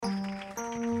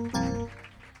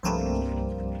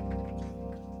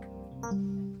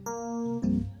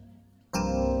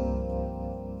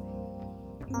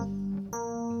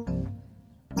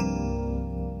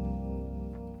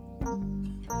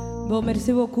Bon,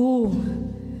 merci beaucoup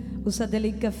au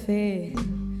Satellit'Cafe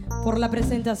pour la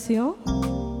présentation.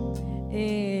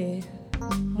 Et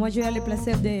moi, j'ai le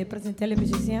plaisir de présenter les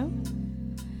musiciens.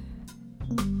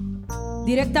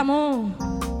 Directement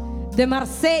de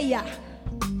Marseille,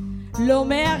 le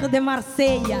maire de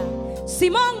Marseille,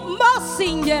 Simon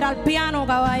Mossinger al piano,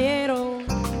 caballero.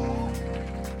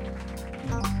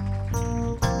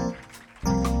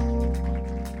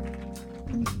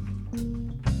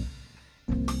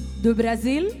 De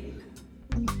Brasil,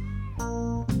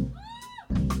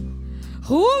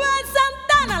 Rubén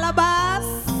Santana la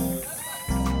basse.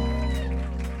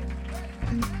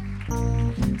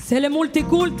 C'est le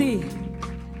multiculti.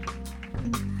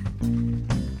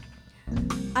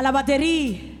 À la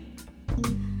batterie,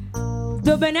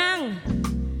 de Benin,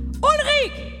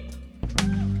 Ulrich.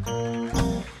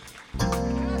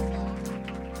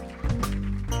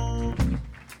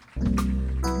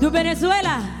 De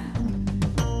Venezuela,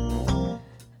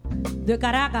 de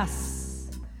Caracas,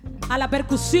 a la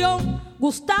percusión,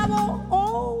 Gustavo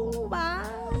Ovalle.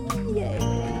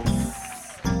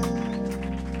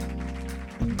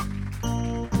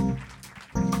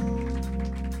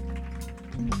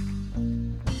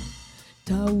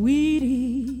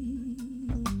 Tauiri,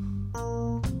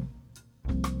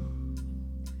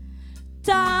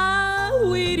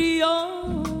 Tauiri, oh.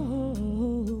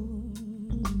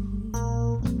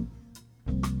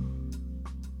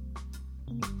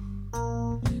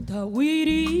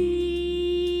 Tauiri,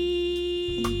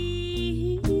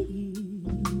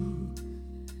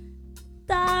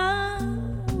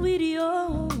 Tauiri,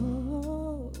 oh.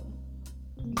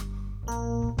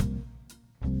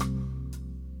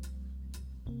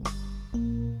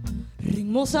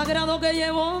 Ritmo sagrado que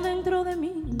llevo dentro de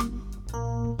mí,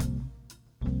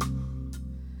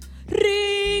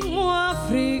 ritmo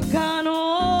africano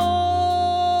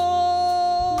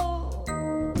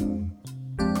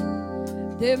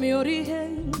de mi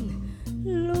origen,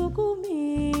 lo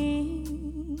comí.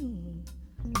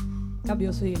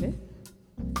 Cambio civil, ¿eh?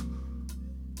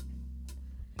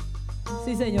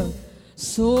 Sí, señor.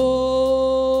 Son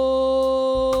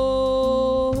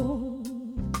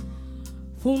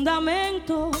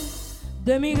fundamento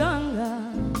de mi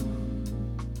ganga.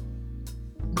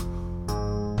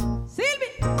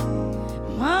 Silvi,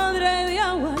 madre de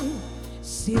agua y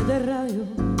 7 rayos.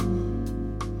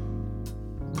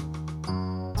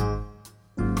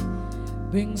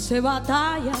 Vence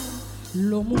batalla,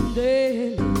 lo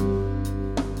mundé.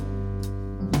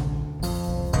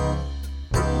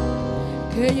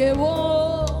 Que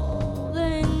llevó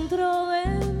dentro de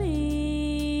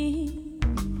mí.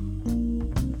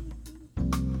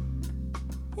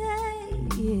 Yeah,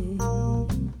 yeah.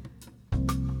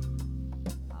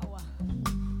 Agua.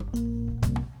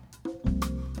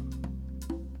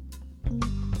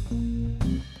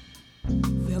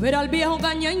 Fui a ver al viejo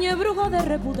cañeñe, brujo de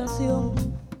reputación.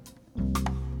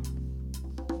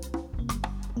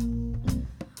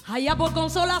 Allá por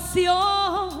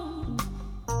Consolación,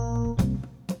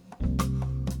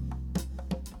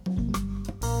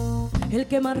 el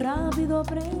que más rápido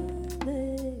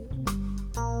aprende.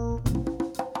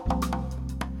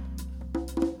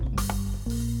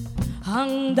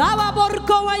 Andaba por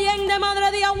Cobayén de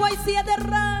madre de agua y 7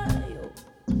 rayos.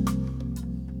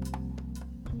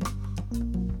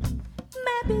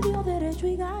 Me pidió derecho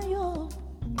y gallo.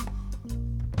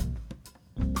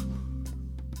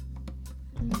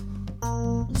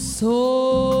 Son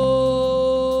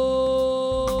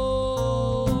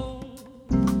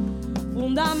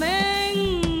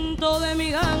fundamento de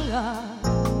mi ganga.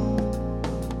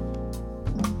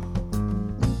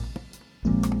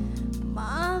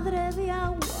 Madre de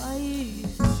agua y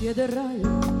 7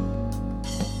 rayos.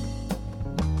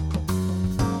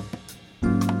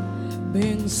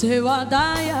 Vence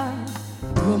batalla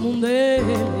como un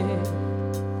dele.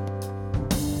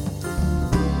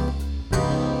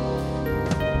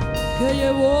 Que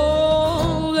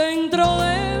llevó dentro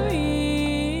de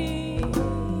mí.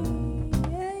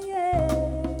 Yeah, yeah.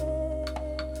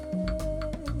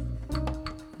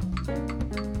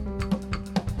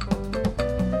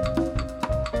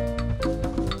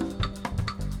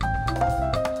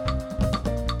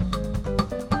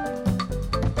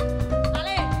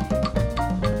 Dale.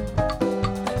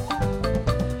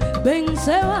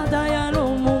 Vence batalla los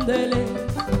mundeles.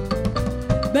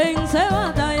 Vence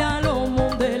batalla los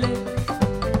mundeles.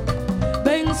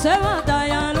 Vence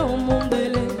batalla los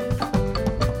mundeles.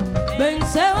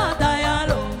 Vence batalla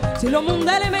los. Si los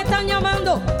mundeles me están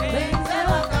llamando, vence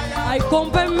batalla. Ay,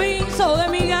 con permiso de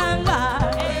mi ganga.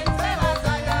 Vence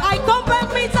batalla. Ay, con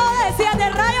permiso de 7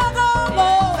 rayos como.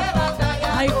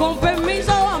 Ay, con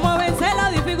permiso vamos a vencer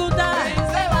la dificultad.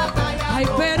 Vence batalla.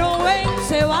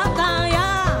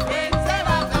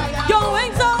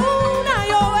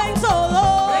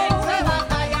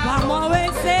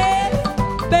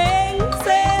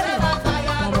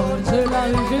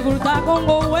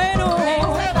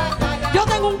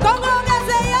 en un Congo que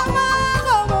se llama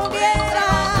como quiera.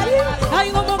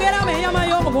 Ay, como quiera me llama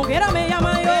yo, como quiera me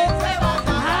llama yo.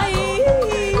 Ay,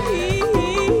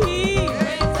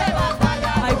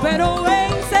 ay, pero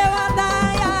vence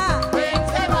batalla.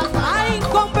 Ay,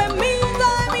 con permiso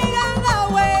de mi ganga,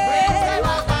 güey.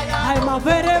 Ay, más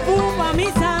perebu pa'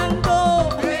 mi santo.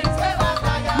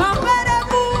 Más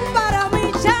perebu para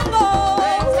mi chango.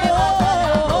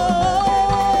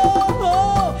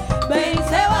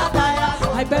 Vence batalla.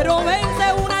 Ay, pero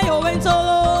vence una, yo venzo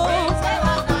dos.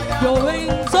 Yo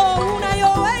venzo una,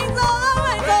 yo venzo dos,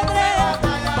 venzo tres.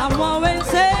 Vamos a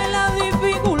vencer la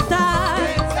dificultad.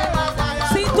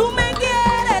 Si tú me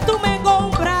quieres, tú me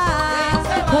compras.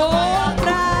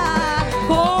 Compra,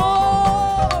 compra.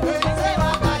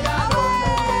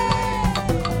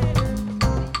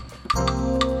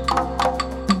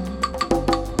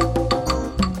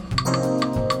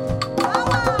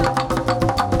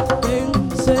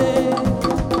 Vence,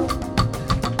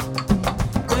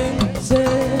 vence.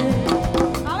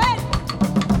 A ver.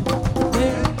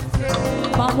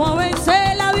 Vamos a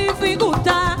vencer la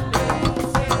dificultad.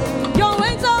 Yo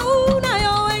venzo una,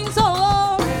 yo venzo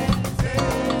dos.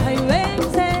 Ay,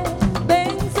 vence,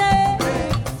 vence.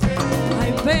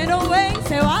 Ay, pero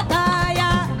vence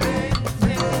batalla.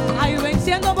 Ay,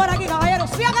 venciendo por aquí, caballeros.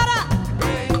 ¡Sí, a cara!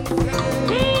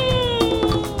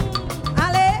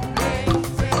 Ale.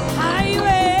 Ay,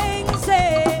 vence,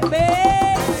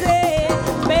 vence,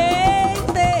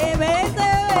 vence, vence,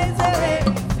 vence,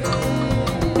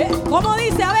 vence. ¿Cómo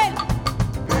dice? A ver.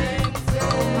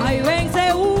 Ay,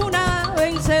 vence una,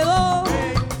 vence dos.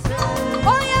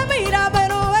 Oye, mira,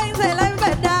 pero vence la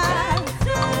enfermedad.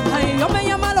 Ay, yo me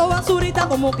llama los basuritas,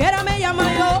 como quiera me llama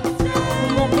yo.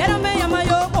 Como quiera me llama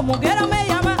yo, como quiera me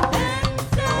llama.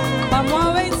 Vamos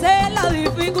a vencer la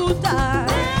dificultad.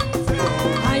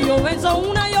 Ay, yo venzo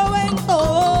una, yo venzo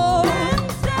dos.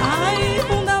 Ay,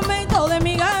 fundamento de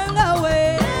mi ganga,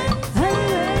 güey. Ay,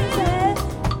 vence,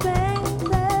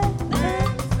 vence, vence,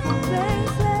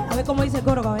 vence. A ver cómo dice el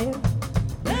coro, caballero.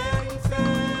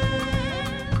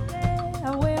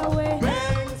 Ah, güey, ah, güey.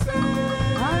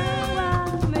 Ah,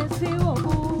 merci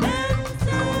beaucoup.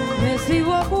 Merci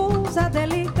beaucoup,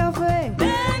 Satellit'Cafe.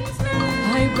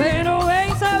 Ay, pero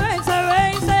vence, vence,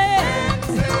 vence.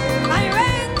 Ay,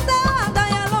 vence,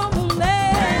 batalla los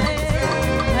mundeles.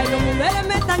 Ay, los mundeles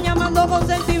me están llamando con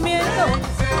sentimiento.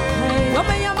 Ay, yo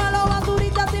me llamo a los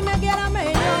basuritas, si me quiera me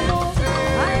llamo.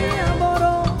 Ay,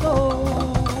 amoroso.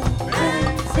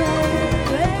 Vence,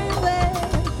 vence.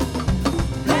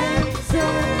 Vence,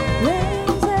 vence,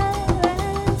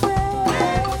 vence,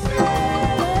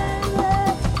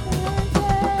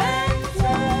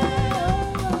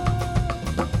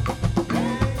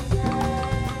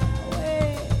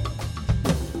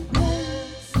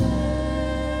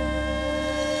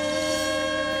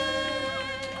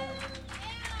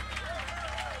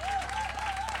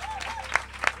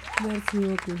 Merci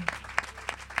beaucoup.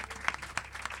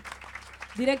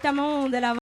 Directement de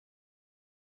la